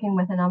working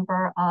with a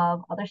number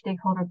of other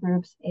stakeholder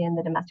groups in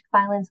the domestic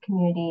violence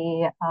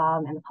community,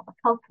 in the public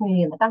health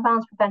community, in the gun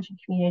violence prevention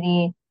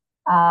community,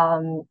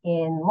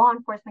 in law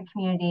enforcement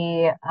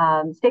community,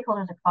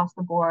 stakeholders across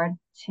the board,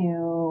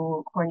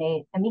 to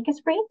coordinate amicus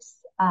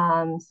briefs.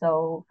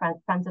 So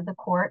friends of the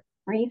court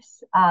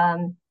briefs,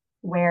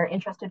 where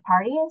interested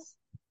parties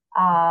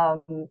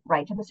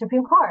write to the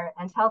Supreme Court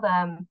and tell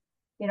them,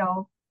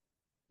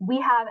 we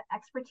have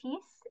expertise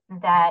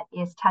that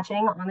is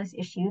touching on this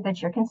issue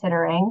that you're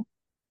considering.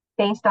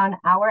 Based on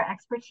our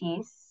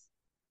expertise,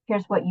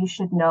 here's what you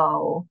should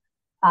know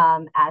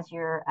as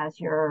you're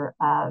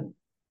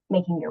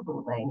making your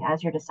ruling,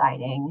 as you're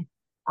deciding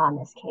on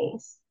this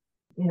case.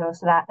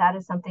 So that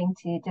is something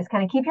to just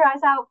kind of keep your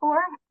eyes out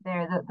for.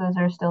 Those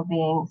are still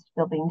being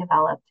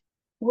developed.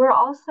 We're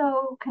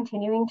also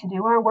continuing to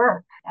do our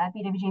work at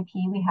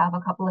BWJP. We have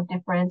a couple of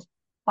different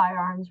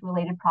firearms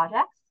related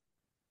projects,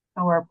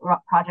 or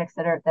projects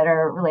that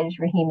are related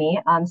to Rahimi.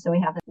 So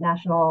we have the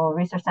National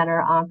Resource Center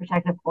on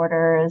Protective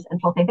Orders and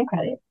Full Faith and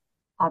Credit.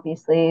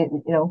 Obviously,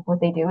 what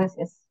they do is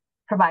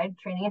provide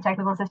training and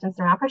technical assistance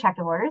around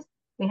protective orders.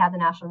 We have the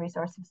National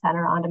Resource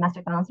Center on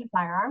Domestic Violence and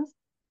Firearms,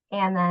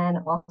 and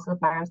then also the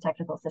Firearms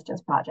Technical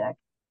Assistance Project.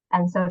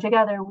 And so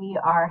together we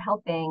are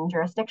helping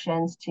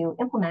jurisdictions to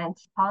implement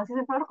policies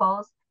and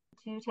protocols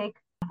to take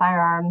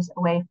firearms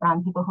away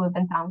from people who have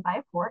been found by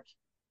a court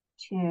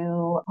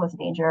to pose a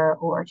danger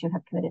or to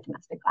have committed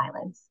domestic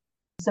violence.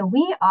 So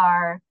we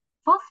are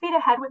full speed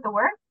ahead with the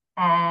work,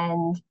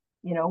 and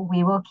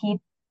we will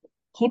keep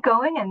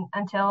going and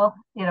until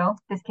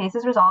this case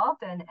is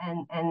resolved,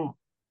 and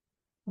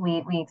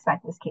we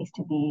expect this case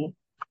to be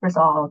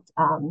resolved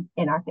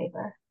in our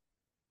favor.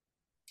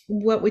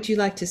 What would you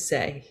like to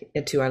say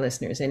to our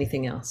listeners?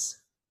 Anything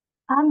else?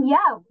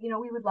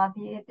 We would love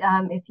it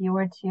if you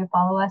were to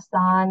follow us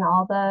on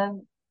all the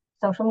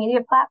social media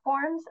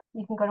platforms.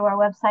 You can go to our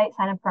website,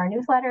 sign up for our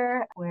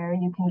newsletter, where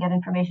you can get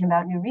information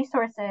about new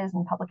resources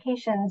and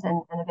publications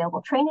and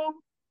available training.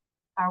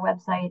 Our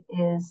website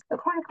is a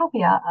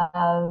cornucopia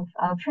of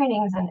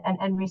trainings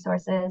and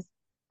resources.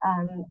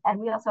 And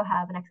we also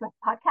have an excellent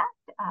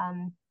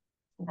podcast.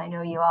 Since I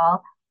know you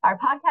all are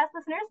podcast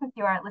listeners, since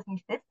you are listening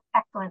to this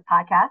excellent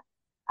podcast,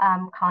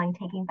 calling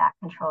Taking Back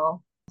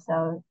Control.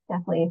 So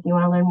definitely, if you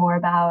want to learn more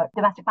about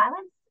domestic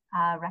violence,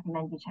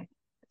 recommend you check it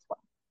as well.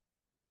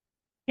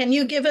 Can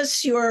you give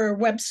us your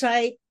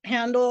website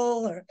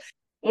handle?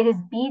 It is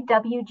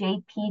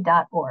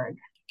bwjp.org.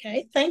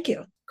 Okay, thank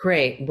you.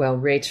 Great. Well,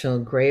 Rachel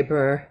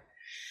Graber,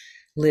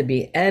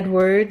 Libby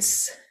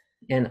Edwards,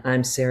 and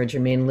I'm Sarah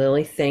Germain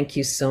Lilly. Thank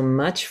you so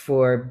much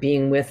for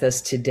being with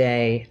us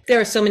today. There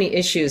are so many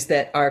issues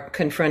that are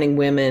confronting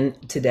women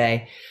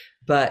today,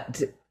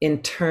 but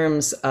in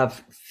terms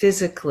of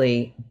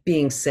physically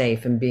being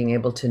safe and being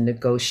able to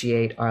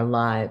negotiate our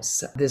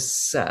lives,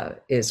 this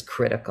is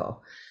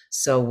critical.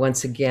 So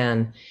once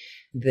again,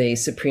 the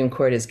Supreme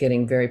Court is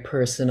getting very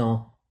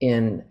personal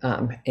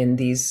in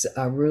these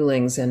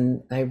rulings,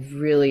 and I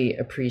really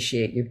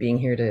appreciate you being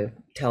here to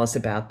tell us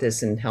about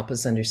this and help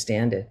us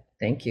understand it.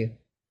 Thank you.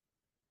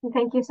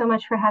 Thank you so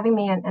much for having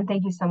me, and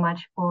thank you so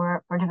much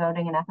for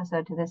devoting an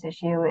episode to this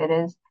issue. It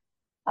is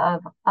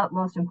of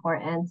utmost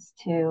importance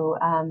to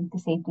the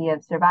safety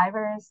of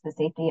survivors, the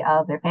safety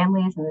of their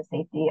families, and the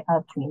safety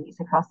of communities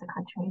across the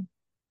country.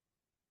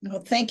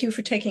 Well, thank you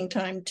for taking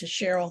time to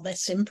share all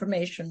this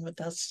information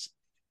with us.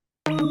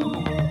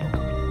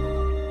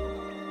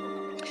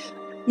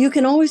 You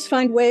can always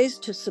find ways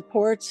to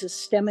support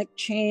systemic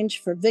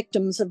change for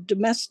victims of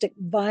domestic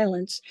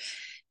violence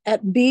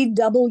at bwjp.org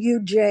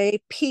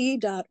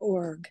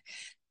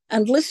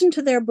and listen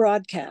to their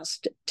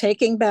broadcast,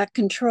 Taking Back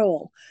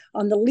Control,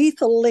 on the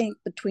lethal link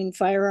between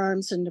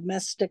firearms and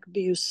domestic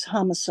abuse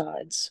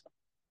homicides.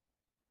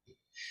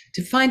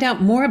 To find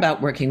out more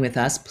about working with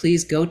us,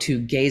 please go to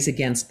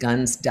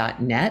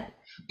gaysagainstguns.net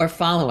or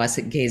follow us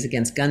at Gays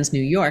Against Guns New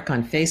York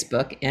on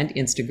Facebook and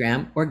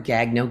Instagram, or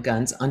Gag No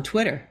Guns on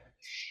Twitter.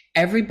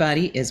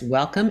 Everybody is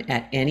welcome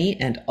at any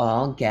and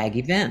all GAG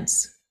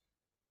events.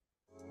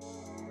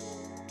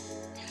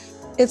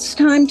 It's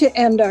time to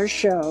end our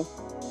show.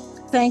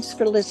 Thanks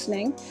for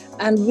listening,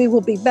 and we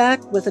will be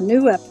back with a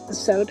new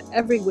episode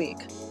every week.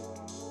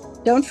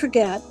 Don't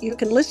forget, you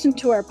can listen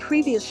to our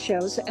previous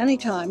shows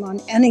anytime on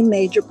any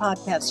major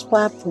podcast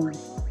platform.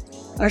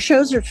 Our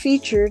shows are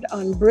featured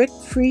on BRIC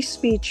Free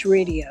Speech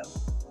Radio.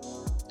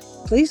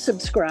 Please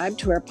subscribe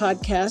to our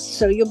podcast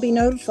so you'll be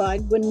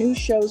notified when new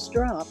shows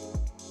drop.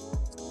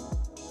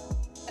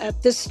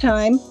 At this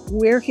time,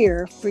 we're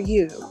here for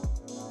you.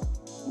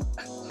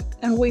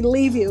 And we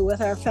leave you with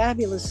our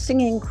fabulous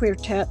singing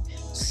quartet,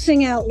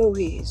 Sing Out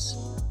Louise.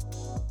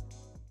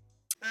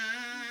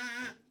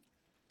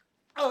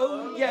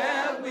 Oh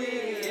yeah,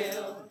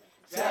 we'll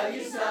tell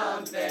you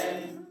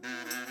something.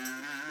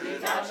 We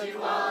got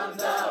you on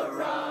the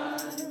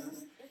run.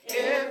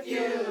 If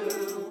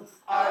you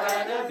are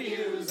an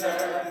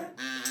abuser,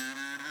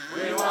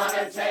 we want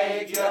to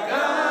take your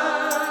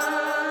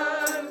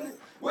gun.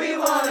 We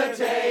want to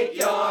take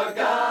your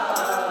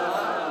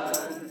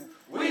gun.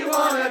 We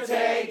want to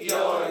take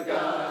your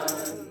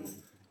gun.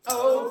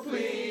 Oh,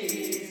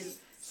 please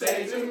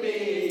say to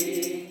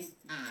me,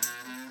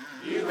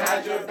 you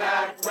had your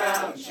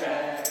background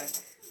check.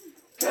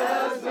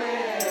 'Cause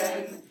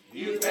when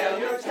you fail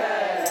your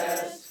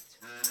test,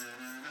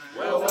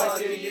 well, what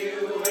do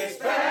you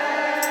expect?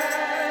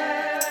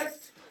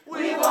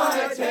 We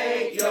want to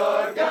take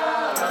your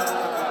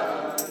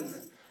gun.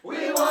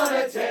 We want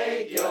to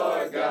take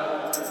your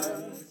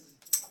guns.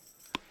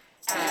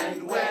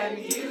 And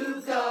when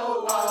you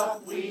go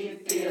off, we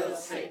feel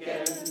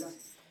sickened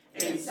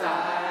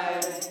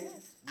inside.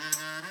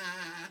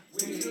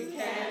 We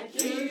can't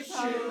keep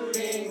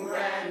shooting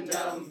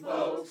random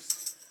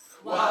folks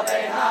while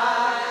they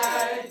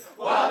hide,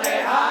 while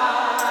they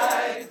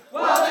hide,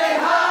 while they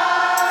hide.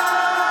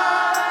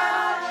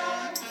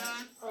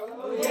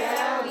 Oh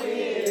yeah,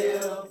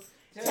 we'll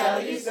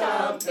tell you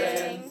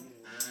something.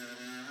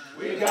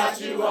 We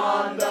got you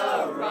on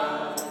the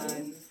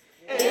run.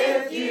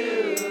 If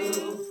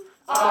you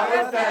are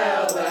a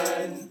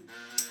felon,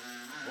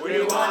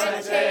 we want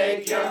to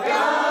take your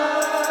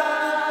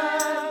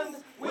gun.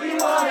 We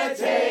want to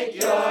take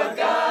your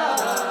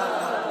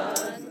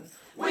gun.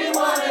 We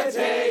want to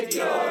take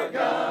your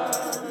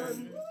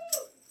gun.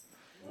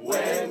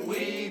 When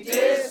we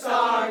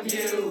disarm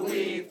you,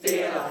 we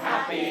feel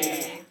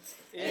happy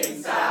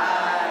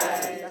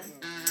inside.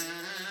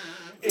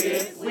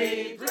 If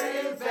we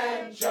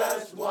prevent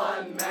just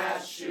one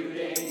mass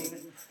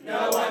shooting,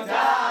 no one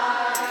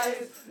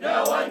dies,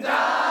 no one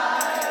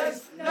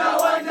dies, no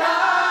one dies.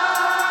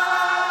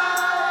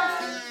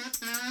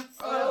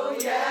 Oh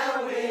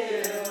yeah,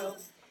 we'll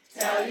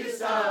tell you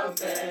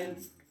something.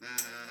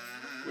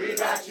 We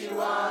got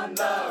you on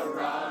the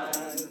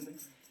run.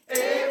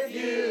 If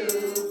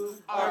you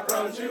are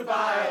prone to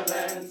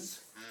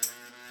violence,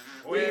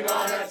 we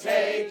wanna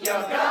take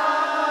your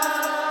gun.